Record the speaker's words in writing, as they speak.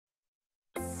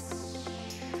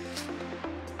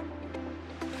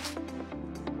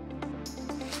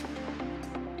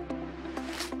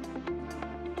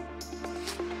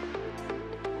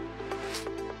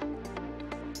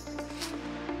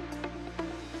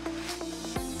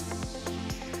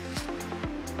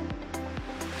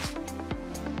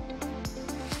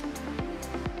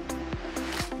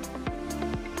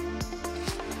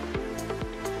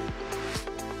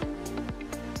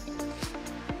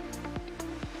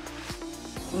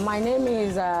My name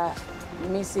is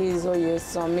Mrs.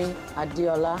 Oyesanmi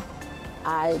Adeola.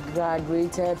 I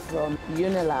graduated from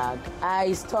UNILAG.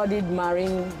 I studied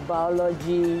marine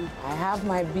biology. I have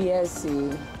my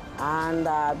BSc,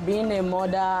 and being a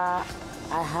mother,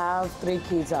 I have 3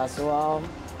 kids as well.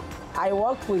 I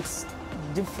work with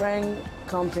different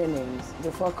companies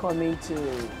before coming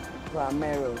to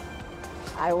Primero.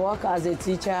 I work as a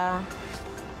teacher.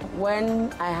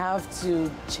 When I have to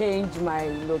change my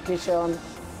location,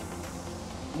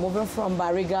 moving from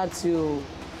Bariga to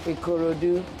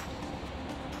Ikorodu,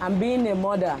 and being a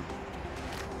mother,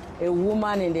 a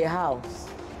woman in the house,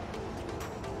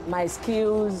 my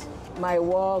skills, my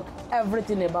work,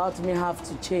 everything about me have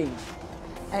to change.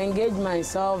 I engage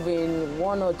myself in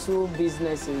 1 or 2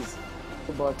 businesses,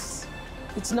 but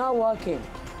it's not working.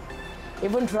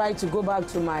 Even try to go back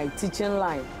to my teaching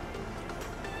line.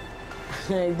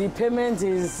 The payment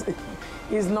is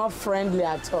not friendly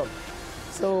at all.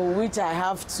 So which I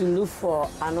have to look for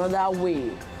another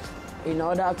way in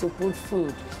order to put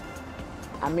food.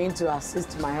 To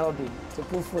assist my hobby, to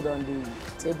put food on the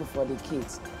table for the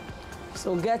kids.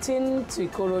 So getting to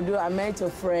Ikorodu, I met a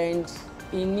friend.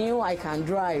 He knew I can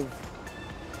drive.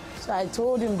 So I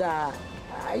told him that,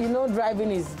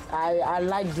 driving is, I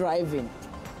like driving.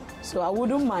 So I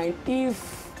wouldn't mind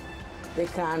if they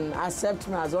can accept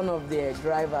me as one of their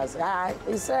drivers.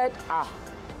 He said, are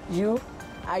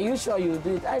you sure you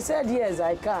do it? I said, yes,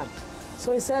 I can.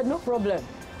 So he said, no problem.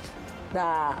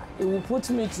 That he will put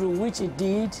me through, which he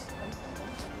did.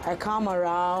 I come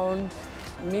around,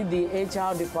 meet the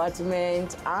HR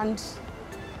department, and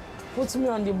put me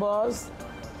on the bus,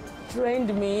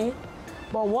 trained me.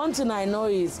 But one thing I know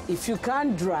is, if you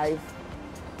can't drive,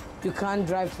 you can't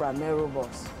drive Primero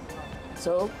bus.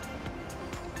 So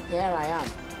here I am.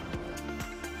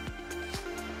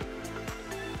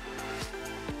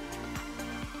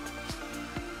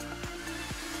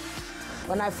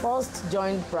 When I first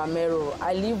joined Primero,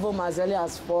 I leave home as early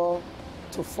as 4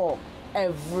 to 4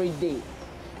 every day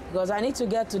because I need to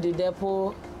get to the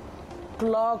depot,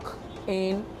 clock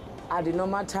in at the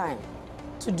normal time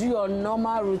to do your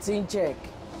normal routine check.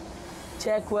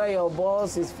 Check where your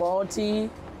bus is faulty,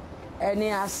 any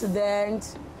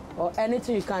accident, or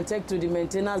anything you can take to the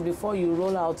maintenance before you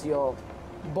roll out your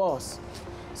bus.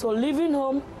 So leaving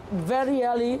home very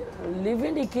early,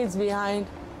 leaving the kids behind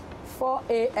 4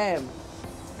 a.m.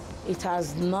 It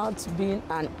has not been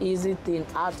an easy thing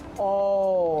at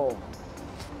all.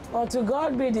 But to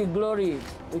God be the glory.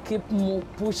 We keep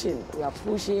pushing. We are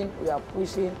pushing. We are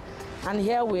pushing. And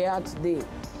here we are today.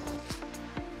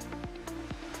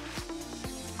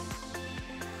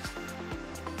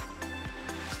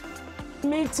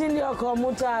 Meeting your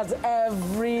commuters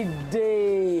every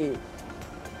day.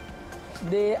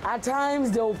 At times,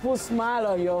 they will put a smile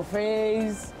on your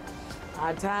face.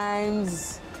 At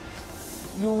times,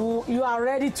 you are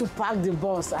ready to park the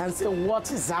bus and say, what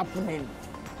is happening?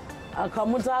 Our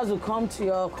commuters will come to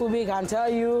your cubic and tell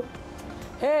you,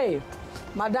 hey,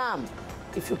 madam,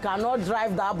 if you cannot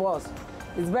drive that bus,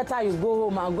 it's better you go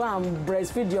home and go and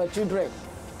breastfeed your children.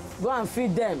 Go and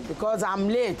feed them because I'm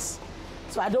late.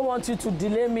 So I don't want you to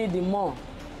delay me the more.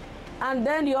 And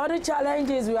then the other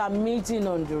challenges we are meeting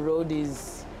on the road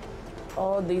is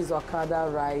all these Okada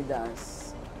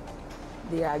riders.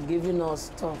 They are giving us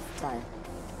tough time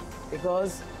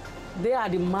because they are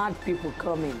the mad people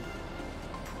coming.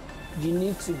 You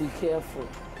need to be careful.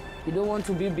 You don't want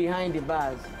to be behind the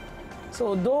bars.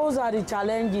 So those are the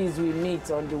challenges we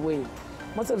meet on the way.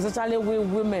 Most especially with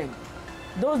women.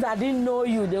 Those that didn't know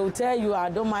you, they will tell you, I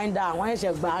don't mind that. Why is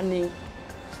banning?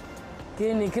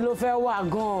 Kini kilo fe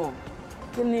wagon.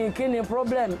 Kini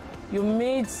problem. You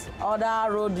meet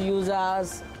other road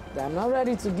users. They are not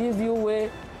ready to give you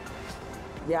way.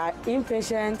 They are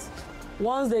impatient.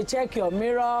 Once they check your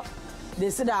mirror, they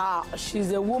say that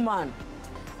she's a woman.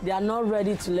 They are not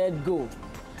ready to let go.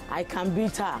 I can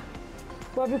beat her.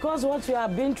 But because what you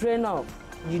have been trained of,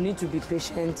 you need to be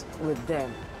patient with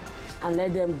them and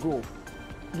let them go.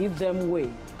 Give them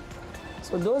way.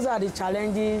 So those are the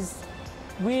challenges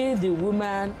we, the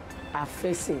women, are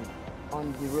facing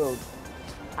on the road.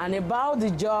 And about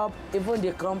the job, even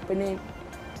the company,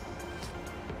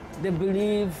 they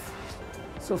believe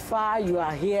so far you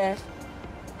are here,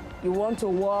 you want to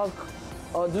work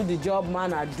or do the job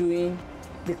men are doing,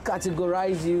 they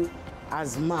categorize you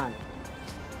as man.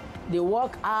 They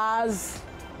work as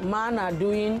men are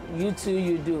doing, you too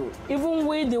you do. Even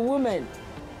with the women,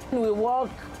 we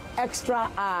work extra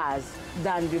hours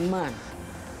than the man.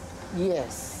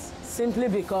 Yes, simply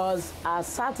because our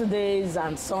Saturdays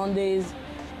and Sundays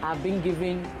have been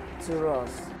given to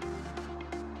us.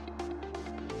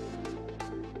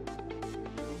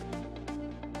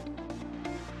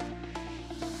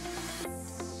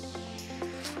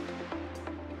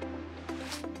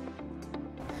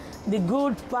 the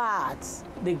good part,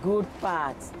 the good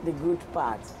part, the good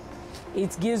part.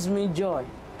 It gives me joy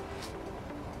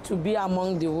to be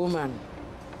among the women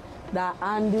that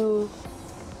handle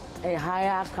a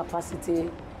higher capacity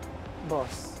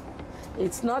bus.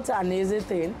 It's not an easy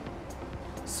thing.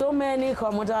 So many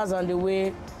commuters on the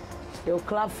way, they'll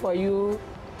clap for you.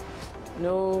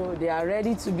 No, they are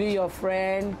ready to be your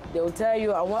friend. They'll tell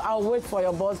you, I'll wait for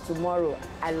your bus tomorrow.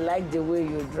 I like the way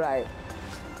you drive.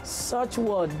 Such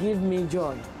words give me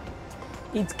joy.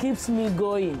 It keeps me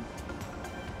going.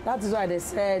 That is why they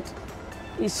said,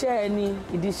 iṣẹ́ ẹni,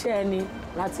 ìdíṣẹ́ ẹni,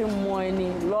 láti mọ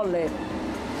ẹni lọ́lẹ̀.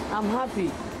 I'm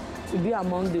happy to be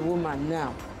among the women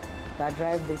now that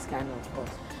drive this kind of bus.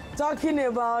 Talking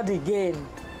about the gain,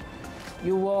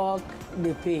 you walk,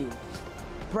 they pay.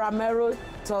 Primero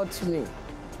taught me,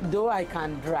 though I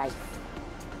can drive,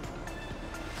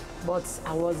 but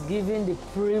I was given the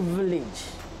privilege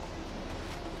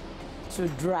to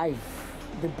drive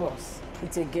the bus.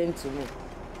 It's a gain to me.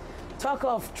 Talk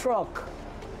of truck,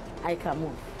 I can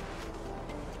move.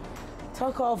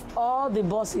 Talk of all the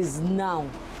buses now,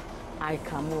 I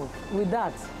can move. With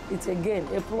that, it's again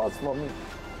a plus for me.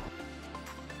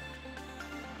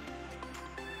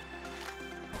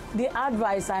 The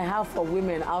advice I have for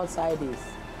women outside is,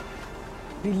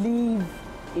 believe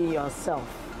in yourself.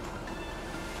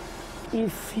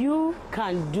 If you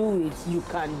can do it, you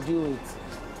can do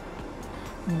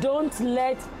it. Don't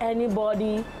let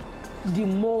anybody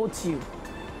demote you.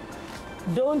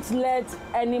 Don't let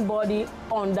anybody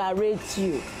underrate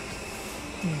you.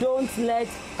 Don't let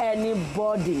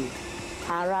anybody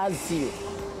harass you.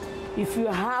 If you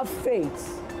have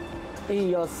faith in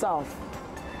yourself,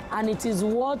 and it is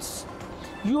what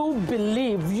you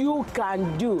believe you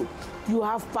can do, you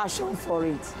have passion for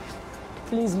it,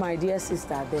 please, my dear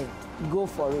sister, then go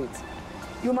for it.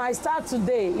 You might start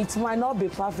today, it might not be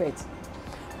perfect,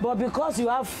 but because you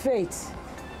have faith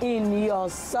in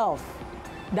yourself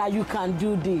that you can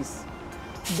do this,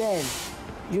 then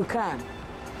you can.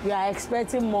 We are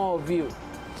expecting more of you.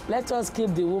 Let us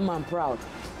keep the woman proud.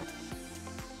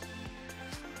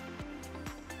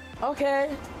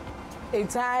 Okay, a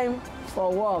time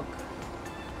for work.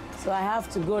 So I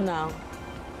have to go now.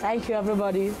 Thank you,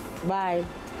 everybody. Bye.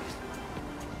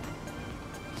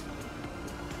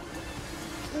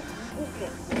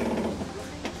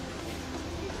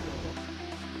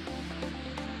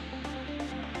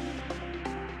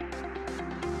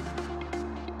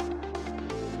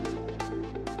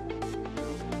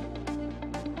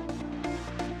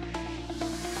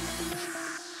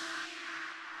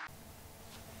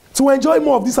 To enjoy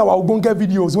more of these our ogbonge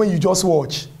videos when you just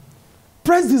watch,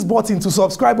 press this button to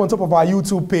subscribe on top of our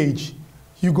YouTube page.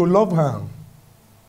 You go love am.